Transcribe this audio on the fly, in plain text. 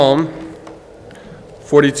Psalm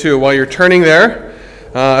 42. While you're turning there,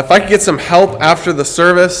 if I could get some help after the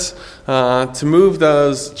service to move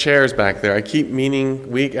those chairs back there. I keep meaning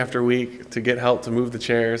week after week to get help to move the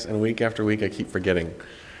chairs, and week after week I keep forgetting.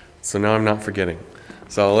 So now I'm not forgetting.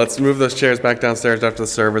 So let's move those chairs back downstairs after the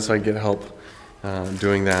service so I can get help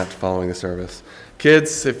doing that following the service.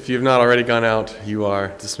 Kids, if you've not already gone out, you are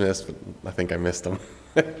dismissed, but I think I missed them.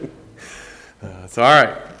 So all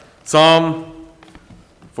right, Psalm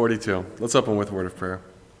 42. Let's open with a word of prayer.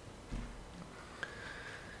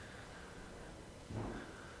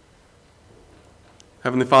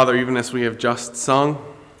 Heavenly Father, even as we have just sung,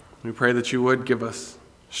 we pray that you would give us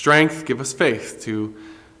strength, give us faith to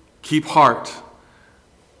keep heart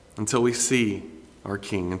until we see our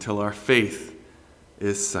King, until our faith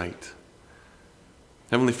is sight.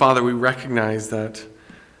 Heavenly Father, we recognize that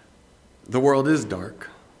the world is dark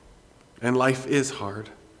and life is hard.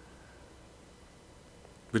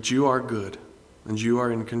 But you are good, and you are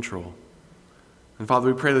in control. And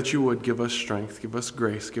Father, we pray that you would give us strength, give us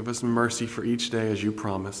grace, give us mercy for each day as you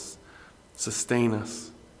promise. Sustain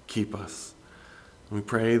us, keep us. And we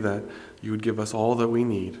pray that you would give us all that we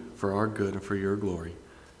need for our good and for your glory.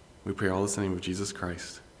 We pray all this in the name of Jesus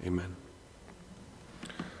Christ. Amen.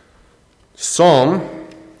 Psalm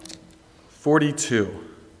 42.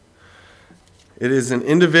 It is an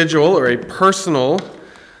individual or a personal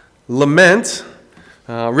lament.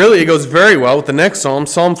 Really, it goes very well with the next psalm,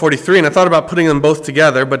 Psalm 43, and I thought about putting them both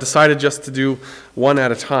together, but decided just to do one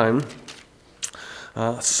at a time.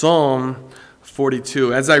 Psalm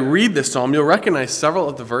 42. As I read this psalm, you'll recognize several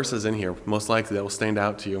of the verses in here, most likely, that will stand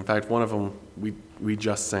out to you. In fact, one of them we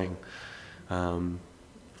just sang.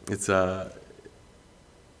 It's a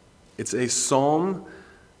psalm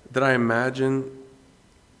that I imagine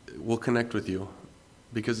will connect with you,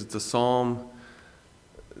 because it's a psalm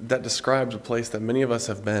that describes a place that many of us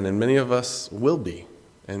have been and many of us will be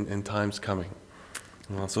in times coming.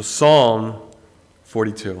 So Psalm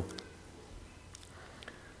 42.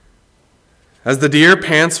 As the deer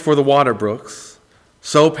pants for the water brooks,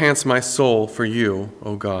 so pants my soul for you,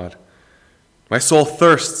 O God. My soul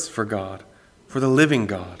thirsts for God, for the living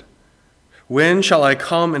God. When shall I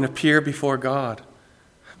come and appear before God?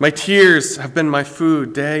 My tears have been my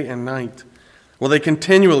food day and night. Will they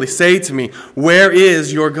continually say to me, where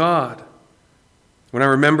is your God? When I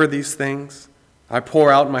remember these things, I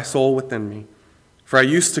pour out my soul within me. For I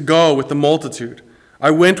used to go with the multitude. I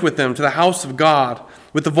went with them to the house of God,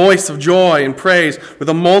 with the voice of joy and praise, with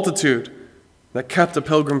a multitude that kept a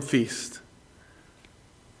pilgrim feast.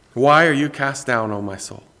 Why are you cast down, O my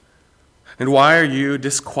soul? And why are you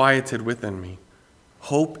disquieted within me?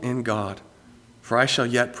 Hope in God, for I shall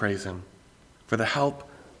yet praise him, for the help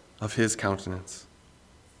of his countenance.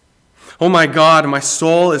 O my God, my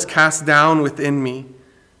soul is cast down within me.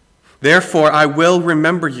 Therefore I will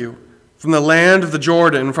remember you from the land of the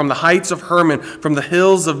Jordan, from the heights of Hermon, from the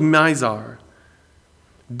hills of Mizar.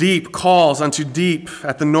 Deep calls unto deep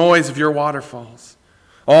at the noise of your waterfalls.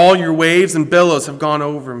 All your waves and billows have gone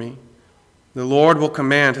over me. The Lord will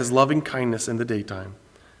command his loving kindness in the daytime,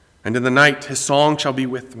 and in the night his song shall be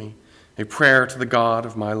with me, a prayer to the God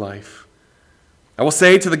of my life. I will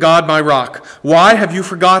say to the God, my rock, why have you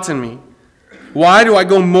forgotten me? Why do I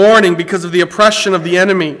go mourning because of the oppression of the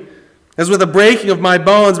enemy? As with the breaking of my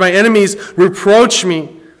bones, my enemies reproach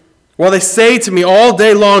me, while they say to me all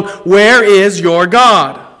day long, where is your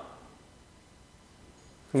God?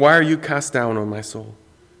 Why are you cast down, O my soul?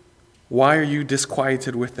 Why are you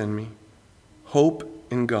disquieted within me? Hope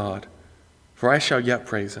in God, for I shall yet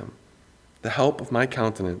praise him, the help of my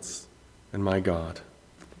countenance and my God.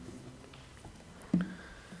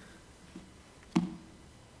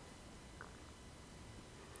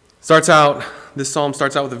 This psalm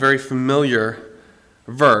starts out with a very familiar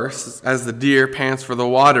verse. As the deer pants for the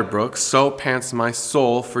water brook, so pants my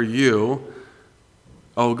soul for you,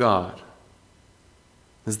 O God.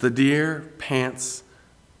 As the deer pants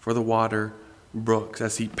for the water brooks,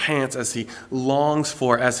 as he pants, as he longs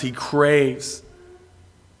for, as he craves,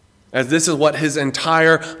 as this is what his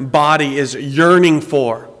entire body is yearning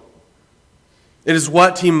for. It is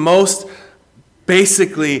what he most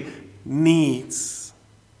basically needs.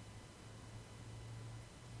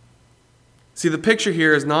 See, the picture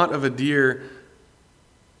here is not of a deer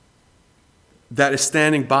that is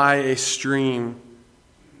standing by a stream,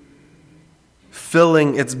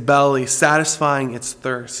 filling its belly, satisfying its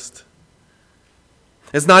thirst.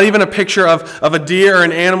 It's not even a picture of a deer or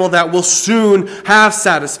an animal that will soon have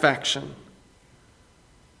satisfaction.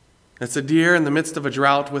 It's a deer in the midst of a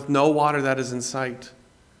drought with no water that is in sight.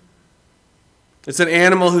 It's an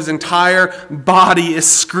animal whose entire body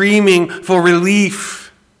is screaming for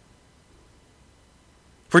relief.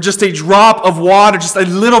 for just a drop of water, just a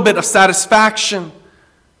little bit of satisfaction.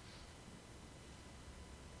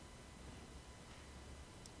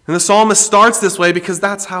 And the psalmist starts this way because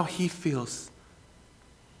that's how he feels.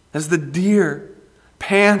 As the deer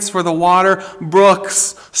pants for the water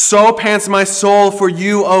brooks, so pants my soul for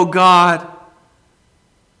you, O God.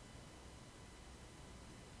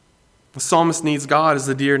 The psalmist needs God as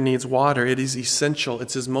the deer needs water. It is essential.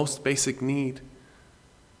 It's his most basic need.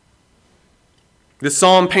 This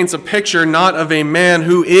psalm paints a picture not of a man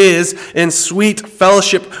who is in sweet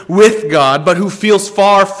fellowship with God, but who feels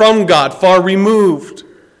far from God, far removed.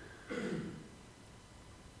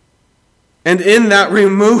 And in that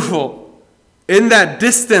removal, in that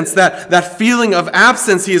distance, that feeling of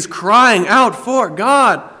absence, he is crying out for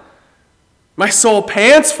God. My soul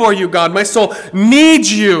pants for you, God. My soul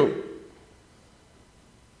needs you.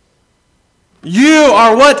 You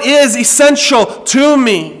are what is essential to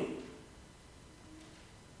me.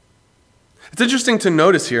 It's interesting to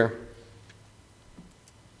notice here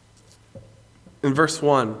in verse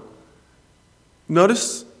 1.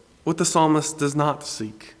 Notice what the psalmist does not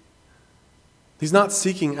seek. He's not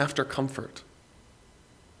seeking after comfort.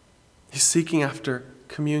 He's seeking after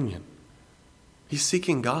communion. He's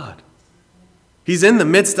seeking God. He's in the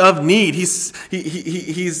midst of need. He's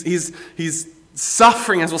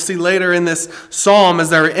suffering, as we'll see later in this psalm, as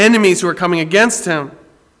there are enemies who are coming against him.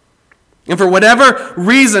 And for whatever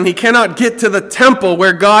reason, he cannot get to the temple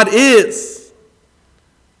where God is.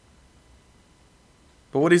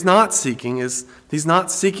 But what he's not seeking is, he's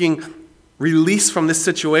not seeking release from this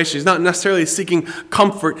situation. He's not necessarily seeking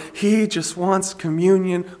comfort. He just wants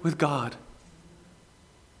communion with God.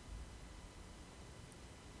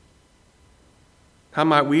 How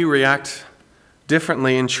might we react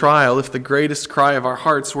differently in trial if the greatest cry of our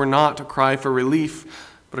hearts were not a cry for relief,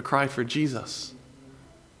 but a cry for Jesus?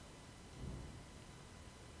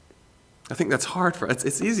 I think that's hard for us.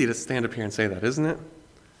 It's easy to stand up here and say that, isn't it?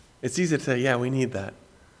 It's easy to say, yeah, we need that.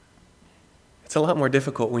 It's a lot more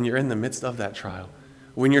difficult when you're in the midst of that trial,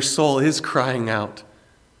 when your soul is crying out,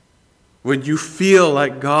 when you feel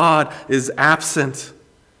like God is absent.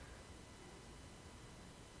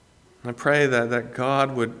 I pray that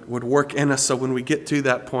God would work in us so when we get to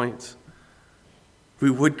that point, we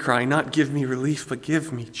would cry, not give me relief, but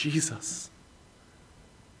give me Jesus.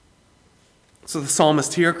 So the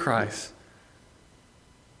psalmist here cries,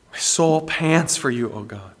 my soul pants for you, O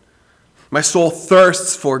God. My soul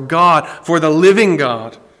thirsts for God, for the living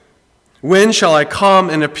God. When shall I come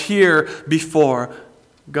and appear before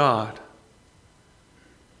God?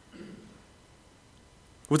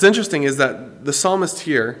 What's interesting is that the psalmist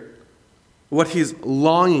here, what he's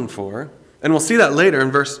longing for, and we'll see that later in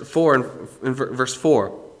verse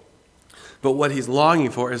 4. But what he's longing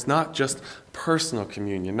for is not just personal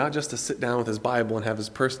communion, not just to sit down with his Bible and have his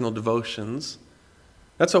personal devotions.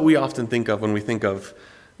 That's what we often think of when we think of,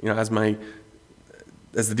 as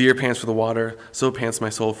the deer pants for the water, so pants my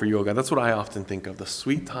soul for you, O God. That's what I often think of, the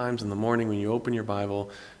sweet times in the morning when you open your Bible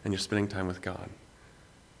and you're spending time with God.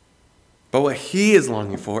 But what he is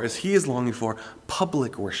longing for is he is longing for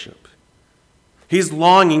public worship. He's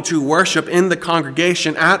longing to worship in the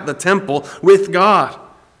congregation at the temple with God.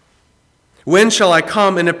 When shall I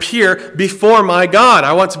come and appear before my God?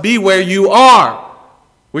 I want to be where you are,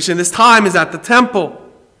 which in this time is at the temple.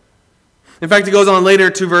 In fact, he goes on later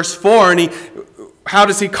to verse 4, and how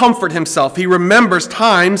does he comfort himself? He remembers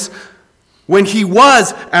times when he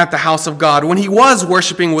was at the house of God, when he was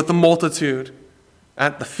worshiping with the multitude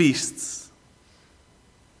at the feasts.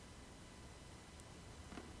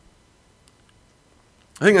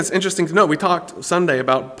 I think that's interesting to note. We talked Sunday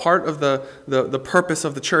about part of the purpose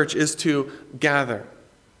of the church is to gather,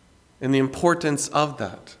 and the importance of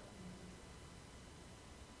that.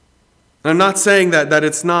 And I'm not saying that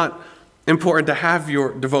it's not important to have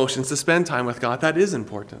your devotions, to spend time with God. That is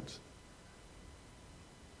important.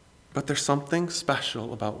 But there's something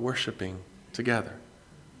special about worshiping together.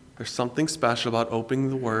 There's something special about opening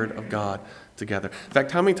the Word of God together. In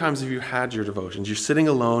fact, how many times have you had your devotions? You're sitting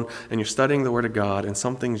alone and you're studying the Word of God and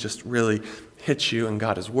something just really hits you and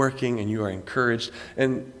God is working and you are encouraged.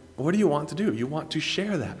 And what do you want to do? You want to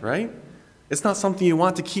share that, right? It's not something you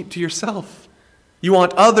want to keep to yourself. You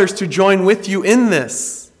want others to join with you in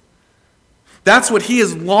this. That's what he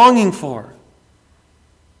is longing for.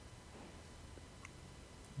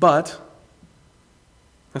 But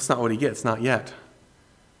that's not what he gets, not yet.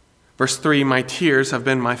 Verse 3, my tears have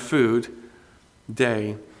been my food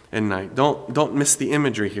day and night. Don't miss the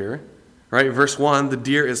imagery here. Right? Verse 1, the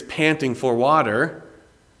deer is panting for water.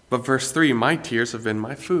 But verse 3, my tears have been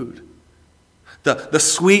my food. The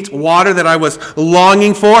sweet water that I was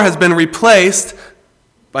longing for has been replaced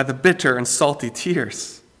by the bitter and salty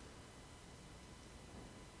tears.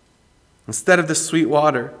 Instead of the sweet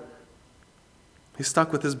water, he's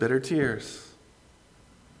stuck with his bitter tears.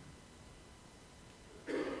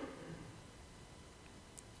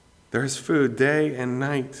 There is food day and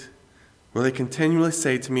night where they continually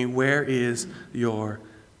say to me, "Where is your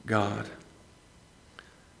God?"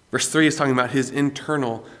 Verse 3 is talking about his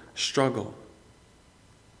internal struggle.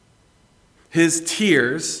 His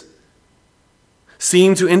tears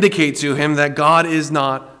seem to indicate to him that God is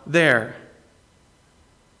not there.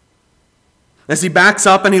 As he backs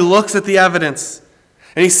up and he looks at the evidence,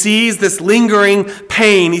 and he sees this lingering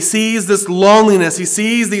pain, he sees this loneliness, he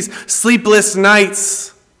sees these sleepless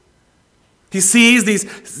nights, he sees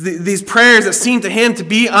these prayers that seem to him to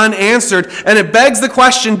be unanswered, and it begs the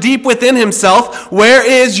question deep within himself, where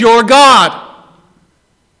is your God?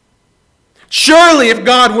 Surely if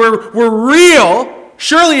God were real,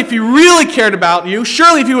 surely if he really cared about you,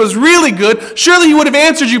 surely if he was really good, surely he would have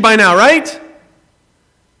answered you by now, right?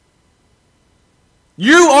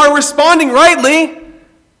 You are responding rightly.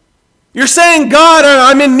 You're saying, "God,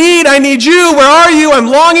 I'm in need, I need you, where are you? I'm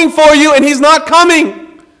longing for you," and he's not coming.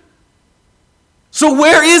 So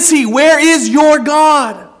where is he? Where is your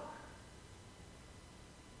God?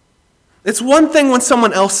 It's one thing when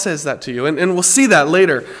someone else says that to you, and we'll see that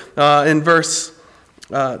later in verse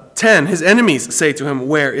 10. His enemies say to him,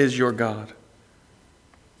 "Where is your God?"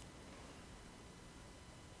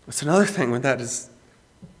 It's another thing when that is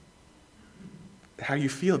how you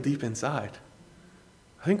feel deep inside.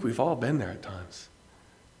 I think we've all been there at times.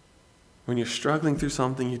 When you're struggling through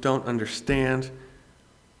something you don't understand,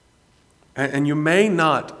 and you may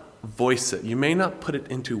not voice it, you may not put it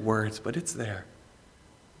into words, but it's there.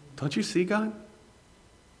 Don't you see, God?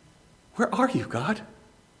 Where are you, God?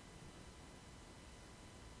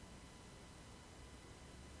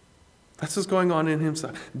 That's what's going on in him,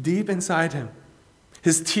 deep inside him.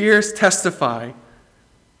 His tears testify,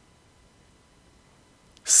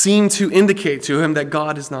 seem to indicate to him that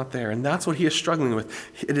God is not there. And that's what he is struggling with.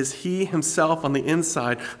 It is he himself on the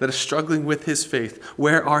inside that is struggling with his faith.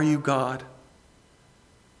 Where are you, God?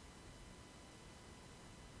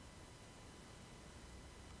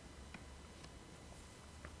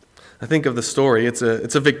 I think of the story. It's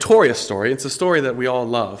a victorious story. It's a story that we all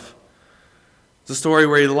love. It's a story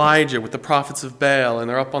where Elijah with the prophets of Baal, and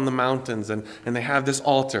they're up on the mountains, and they have this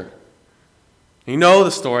altar. You know the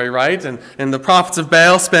story, right? And the prophets of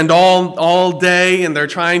Baal spend all day, and they're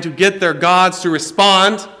trying to get their gods to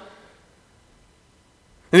respond.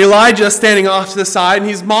 And Elijah is standing off to the side, and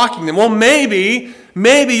he's mocking them. Well, maybe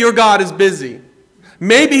your God is busy.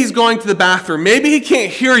 Maybe he's going to the bathroom. Maybe he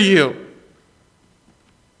can't hear you.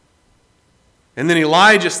 And then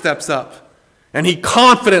Elijah steps up, and he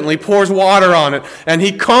confidently pours water on it, and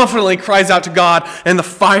he confidently cries out to God, and the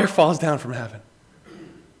fire falls down from heaven.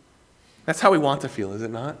 That's how we want to feel, is it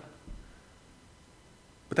not?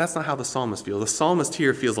 But that's not how the psalmist feels. The psalmist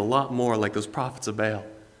here feels a lot more like those prophets of Baal.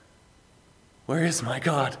 Where is my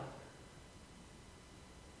God?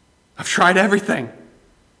 I've tried everything.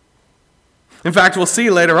 In fact, we'll see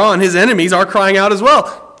later on, his enemies are crying out as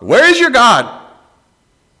well. Where is your God?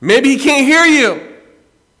 Maybe he can't hear you.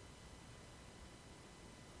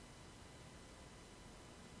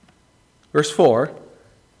 Verse 4,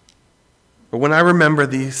 but when I remember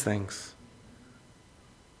these things,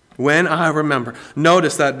 when I remember,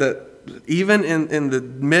 notice that even in the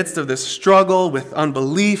midst of this struggle with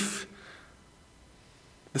unbelief,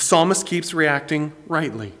 the psalmist keeps reacting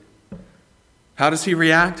rightly. How does he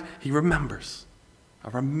react? He remembers. I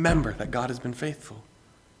remember that God has been faithful.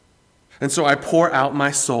 And so I pour out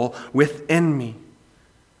my soul within me.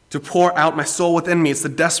 To pour out my soul within me. It's the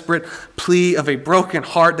desperate plea of a broken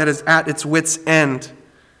heart that is at its wit's end.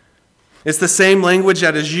 It's the same language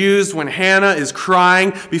that is used when Hannah is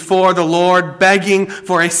crying before the Lord, begging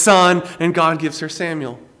for a son, and God gives her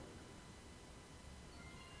Samuel.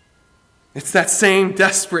 It's that same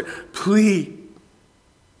desperate plea.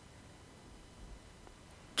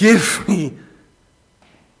 Give me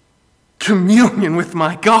communion with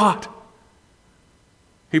my God.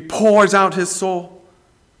 He pours out his soul.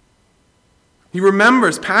 He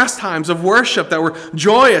remembers past times of worship that were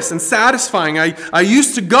joyous and satisfying. I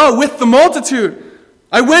used to go with the multitude.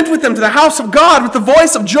 I went with them to the house of God with the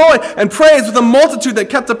voice of joy and praise with a multitude that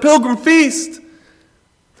kept a pilgrim feast.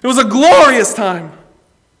 It was a glorious time.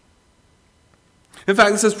 In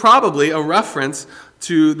fact, this is probably a reference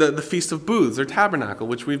to the Feast of Booths, or Tabernacle,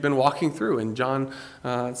 which we've been walking through in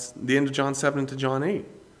the end of John 7 to John 8.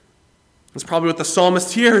 It's probably what the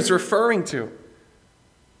psalmist here is referring to.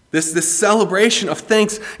 This celebration of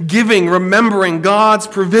thanksgiving, remembering God's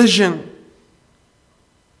provision.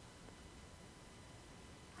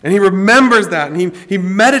 And he remembers that, and he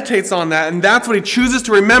meditates on that, and that's what he chooses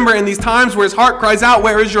to remember in these times where his heart cries out,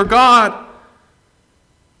 "Where is your God?"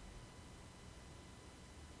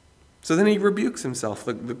 So then he rebukes himself.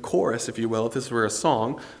 The chorus, if you will, if this were a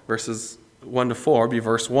song, verses 1 to 4, be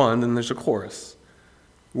verse 1, then there's a chorus.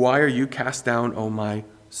 "Why are you cast down, O my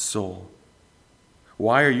soul?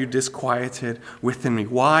 Why are you disquieted within me?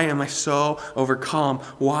 Why am I so overcome?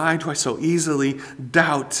 Why do I so easily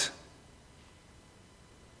doubt?"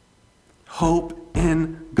 Hope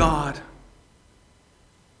in God.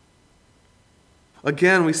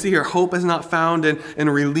 Again, we see here, hope is not found in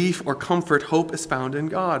relief or comfort. Hope is found in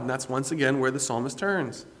God. And that's once again where the psalmist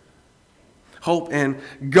turns. Hope in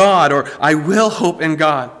God, or I will hope in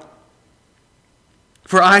God.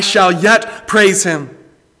 "For I shall yet praise him.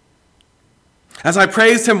 As I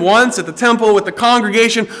praised him once at the temple with the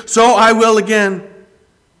congregation, so I will again.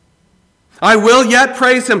 I will yet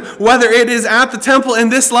praise him, whether it is at the temple in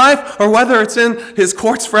this life or whether it's in his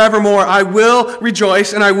courts forevermore. I will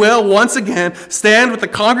rejoice, and I will once again stand with the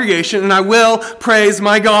congregation, and I will praise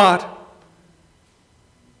my God.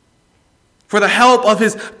 For the help of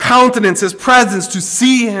his countenance, his presence, to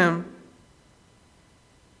see him."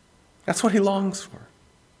 That's what he longs for.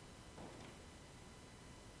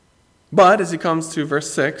 But as he comes to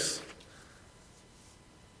verse 6,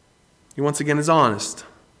 he once again is honest.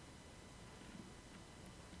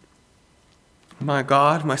 "My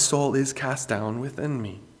God, my soul is cast down within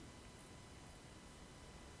me."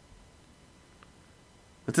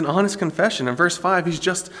 It's an honest confession. In verse 5, he's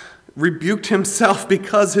just rebuked himself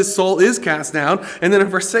because his soul is cast down. And then in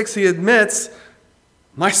verse 6, he admits,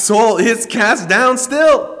 "My soul is cast down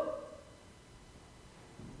still."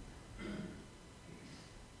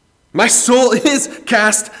 My soul is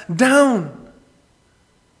cast down.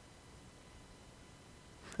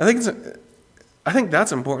 I think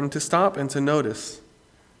that's important to stop and to notice.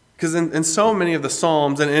 Because in so many of the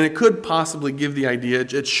Psalms, and it could possibly give the idea,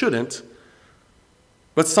 it shouldn't,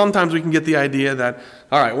 but sometimes we can get the idea that,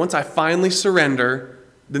 all right, once I finally surrender,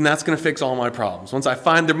 then that's going to fix all my problems. Once I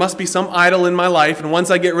find there must be some idol in my life, and once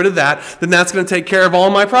I get rid of that, then that's going to take care of all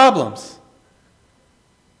my problems.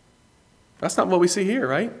 That's not what we see here,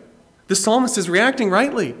 right? The psalmist is reacting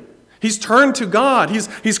rightly. He's turned to God.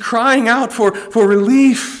 He's crying out for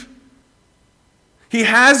relief. He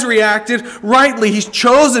has reacted rightly. He's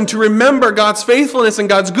chosen to remember God's faithfulness and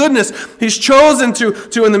God's goodness. He's chosen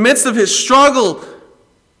to in the midst of his struggle,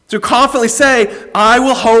 to confidently say, "I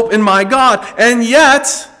will hope in my God." And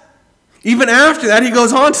yet, even after that, he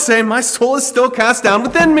goes on to say, "My soul is still cast down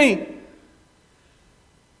within me."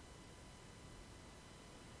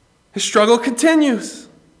 His struggle continues.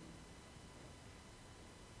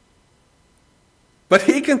 But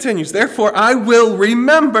he continues, "Therefore I will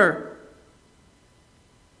remember.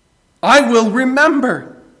 I will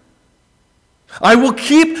remember. I will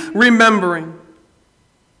keep remembering."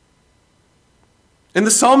 And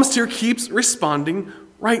the psalmist here keeps responding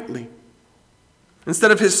rightly. Instead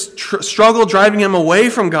of his struggle driving him away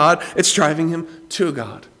from God, it's driving him to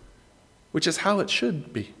God, which is how it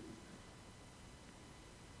should be.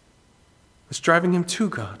 It's driving him to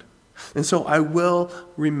God. And so I will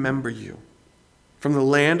remember you from the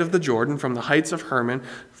land of the Jordan, from the heights of Hermon,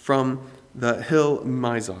 from the hill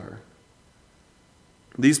Mizar.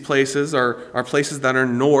 These places are places that are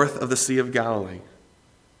north of the Sea of Galilee.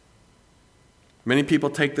 Many people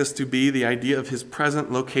take this to be the idea of his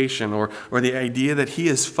present location, or the idea that he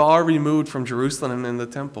is far removed from Jerusalem and the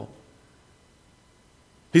temple.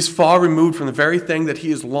 He's far removed from the very thing that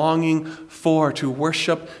he is longing for, to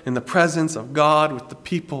worship in the presence of God with the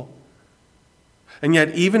people. And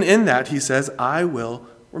yet, even in that, he says, "I will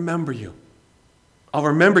remember you. I'll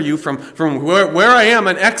remember you from where I am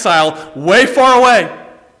in exile, way far away.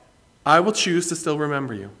 I will choose to still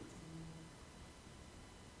remember you."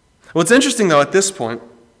 What's interesting, though, at this point,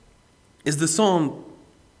 is the psalm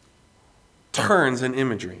turns in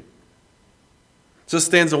imagery. So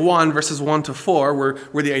stanza 1, verses 1 to 4,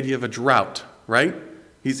 were the idea of a drought, right?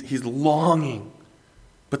 He's longing,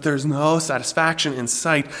 but there's no satisfaction in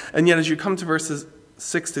sight. And yet, as you come to verses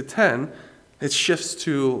 6 to 10, it shifts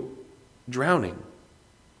to drowning.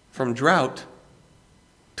 From drought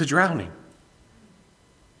to drowning.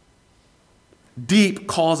 Deep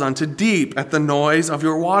calls unto deep at the noise of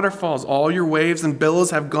your waterfalls. All your waves and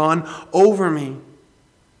billows have gone over me.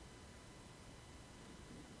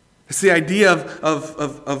 It's the idea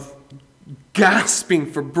of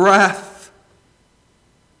gasping for breath,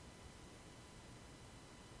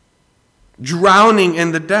 drowning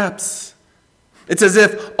in the depths. It's as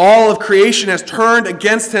if all of creation has turned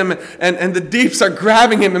against him, and the deeps are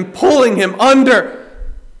grabbing him and pulling him under.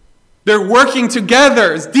 They're working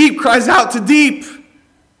together as deep cries out to deep.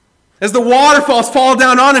 As the waterfalls fall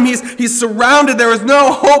down on him, he's surrounded. There is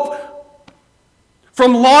no hope.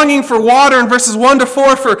 From longing for water in verses 1 to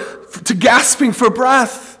 4 to gasping for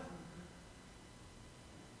breath.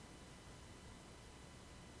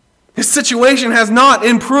 His situation has not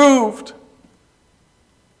improved.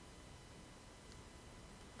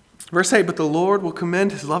 Verse 8, but the Lord will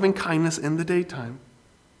commend his loving kindness in the daytime.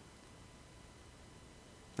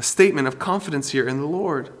 A statement of confidence here in the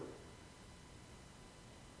Lord.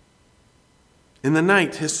 In the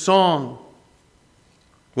night, his song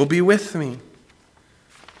will be with me.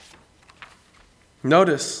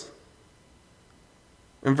 Notice,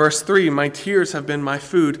 in verse 3, my tears have been my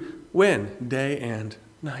food. When? Day and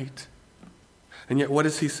night. And yet, what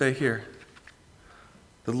does he say here?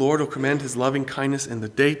 The Lord will commend his loving kindness in the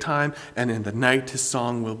daytime, and in the night his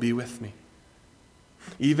song will be with me.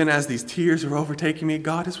 Even as these tears are overtaking me,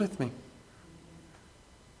 God is with me.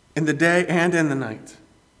 In the day and in the night.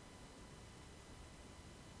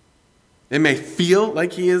 It may feel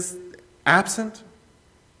like he is absent,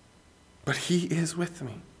 but he is with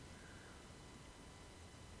me.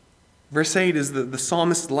 Verse 8 is the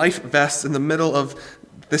psalmist's life vest in the middle of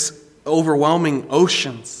this overwhelming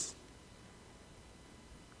oceans.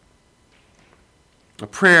 A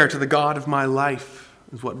prayer to the God of my life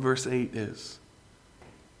is what verse 8 is.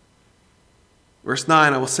 Verse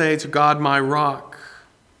 9, I will say to God my rock.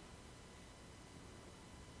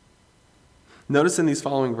 Notice in these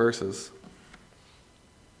following verses,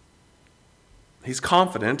 he's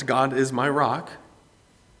confident God is my rock.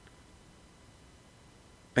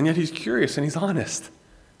 And yet he's curious and he's honest.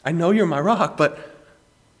 I know you're my rock, but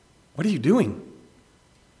what are you doing?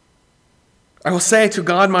 I will say to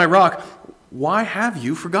God my rock, why have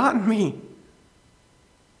you forgotten me?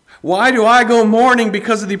 Why do I go mourning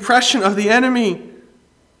because of the oppression of the enemy?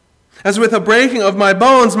 As with a breaking of my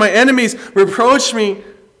bones, my enemies reproach me,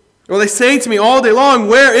 or they say to me all day long,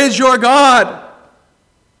 where is your God?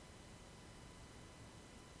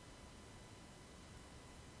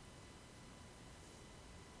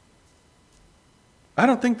 I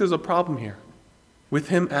don't think there's a problem here with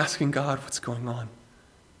him asking God what's going on.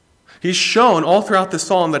 He's shown all throughout this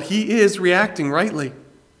psalm that he is reacting rightly.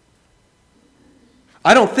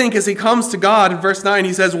 I don't think as he comes to God in verse 9,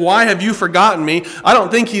 he says, why have you forgotten me? I don't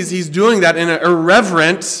think he's doing that in an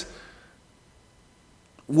irreverent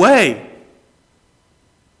way.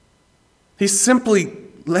 He's simply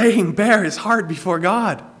laying bare his heart before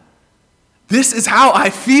God. This is how I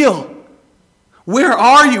feel. Where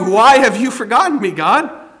are you? Why have you forgotten me,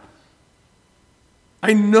 God?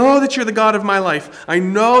 I know that you're the God of my life. I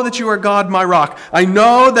know that you are God, my rock. I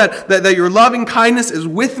know that your loving kindness is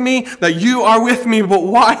with me, that you are with me, but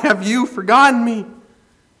why have you forgotten me?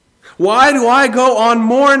 Why do I go on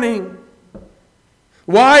mourning?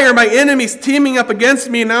 Why are my enemies teaming up against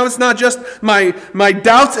me? Now it's not just my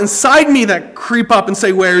doubts inside me that creep up and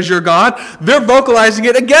say, where is your God? They're vocalizing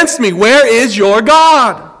it against me. Where is your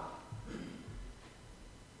God?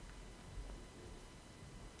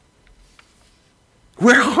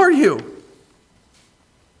 Where are you?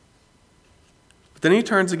 But then he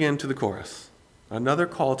turns again to the chorus. Another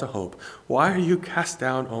call to hope. Why are you cast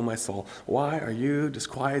down, O my soul? Why are you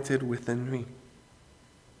disquieted within me?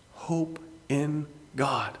 Hope in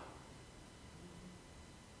God.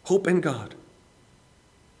 Hope in God.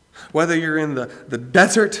 Whether you're in the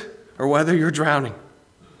desert or whether you're drowning.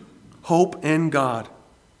 Hope in God.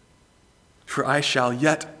 For I shall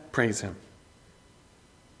yet praise him.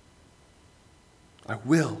 I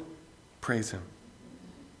will praise him.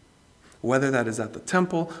 Whether that is at the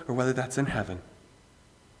temple or whether that's in heaven.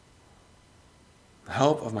 The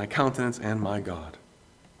help of my countenance and my God.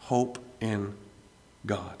 Hope in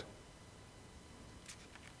God.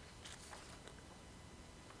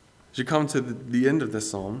 As you come to the end of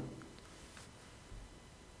this psalm,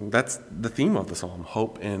 that's the theme of the psalm.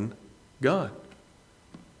 Hope in God.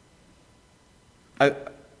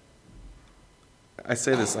 I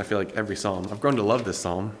say this, I feel like, every psalm. I've grown to love this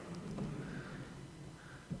psalm.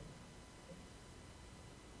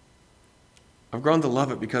 I've grown to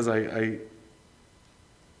love it because it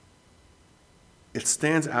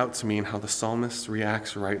stands out to me in how the psalmist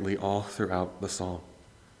reacts rightly all throughout the psalm.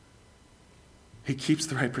 He keeps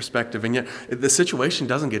the right perspective, and yet the situation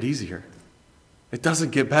doesn't get easier. It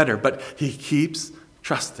doesn't get better, but he keeps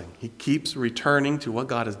trusting. He keeps returning to what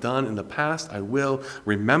God has done in the past. I will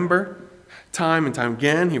remember. Time and time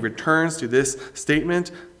again, he returns to this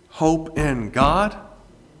statement, hope in God.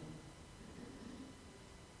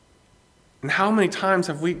 And how many times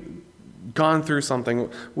have we gone through something,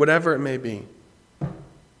 whatever it may be,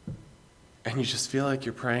 and you just feel like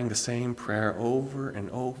you're praying the same prayer over and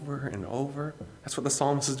over and over. That's what the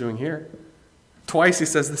psalmist is doing here. Twice he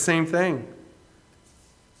says the same thing.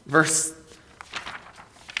 Verse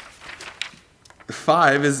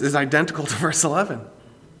 5 is identical to verse 11.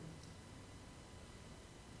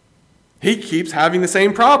 He keeps having the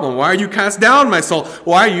same problem. Why are you cast down, my soul?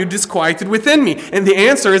 Why are you disquieted within me? And the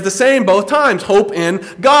answer is the same both times. Hope in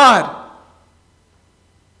God.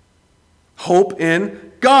 Hope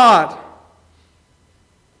in God.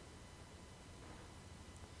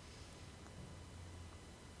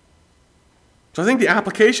 So I think the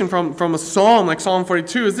application from a psalm like Psalm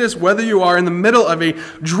 42 is this: whether you are in the middle of a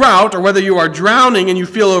drought or whether you are drowning and you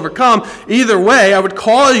feel overcome, either way, I would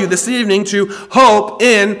call you this evening to hope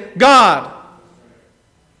in God.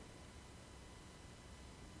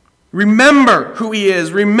 Remember who He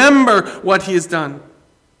is. Remember what He has done.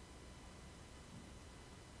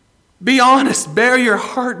 Be honest. Bear your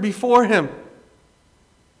heart before Him.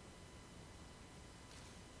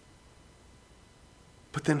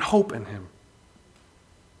 But then hope in Him.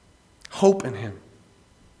 Hope in Him.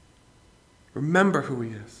 Remember who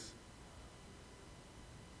He is.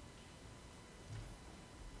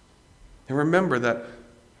 And remember that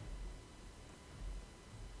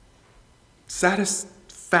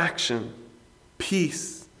satisfaction,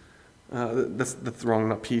 peace, that's wrong,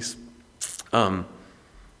 not peace,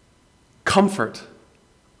 comfort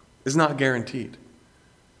is not guaranteed.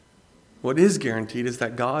 What is guaranteed is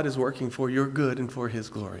that God is working for your good and for His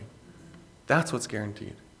glory. That's what's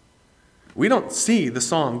guaranteed. We don't see the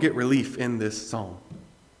psalm get relief in this psalm.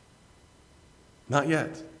 Not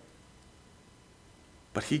yet.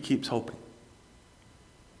 But he keeps hoping.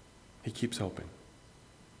 He keeps hoping.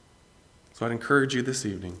 So I'd encourage you this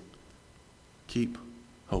evening, keep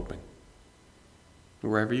hoping.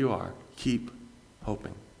 Wherever you are, keep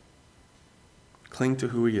hoping. Cling to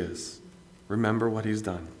who He is. Remember what He's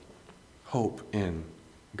done. Hope in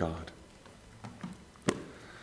God.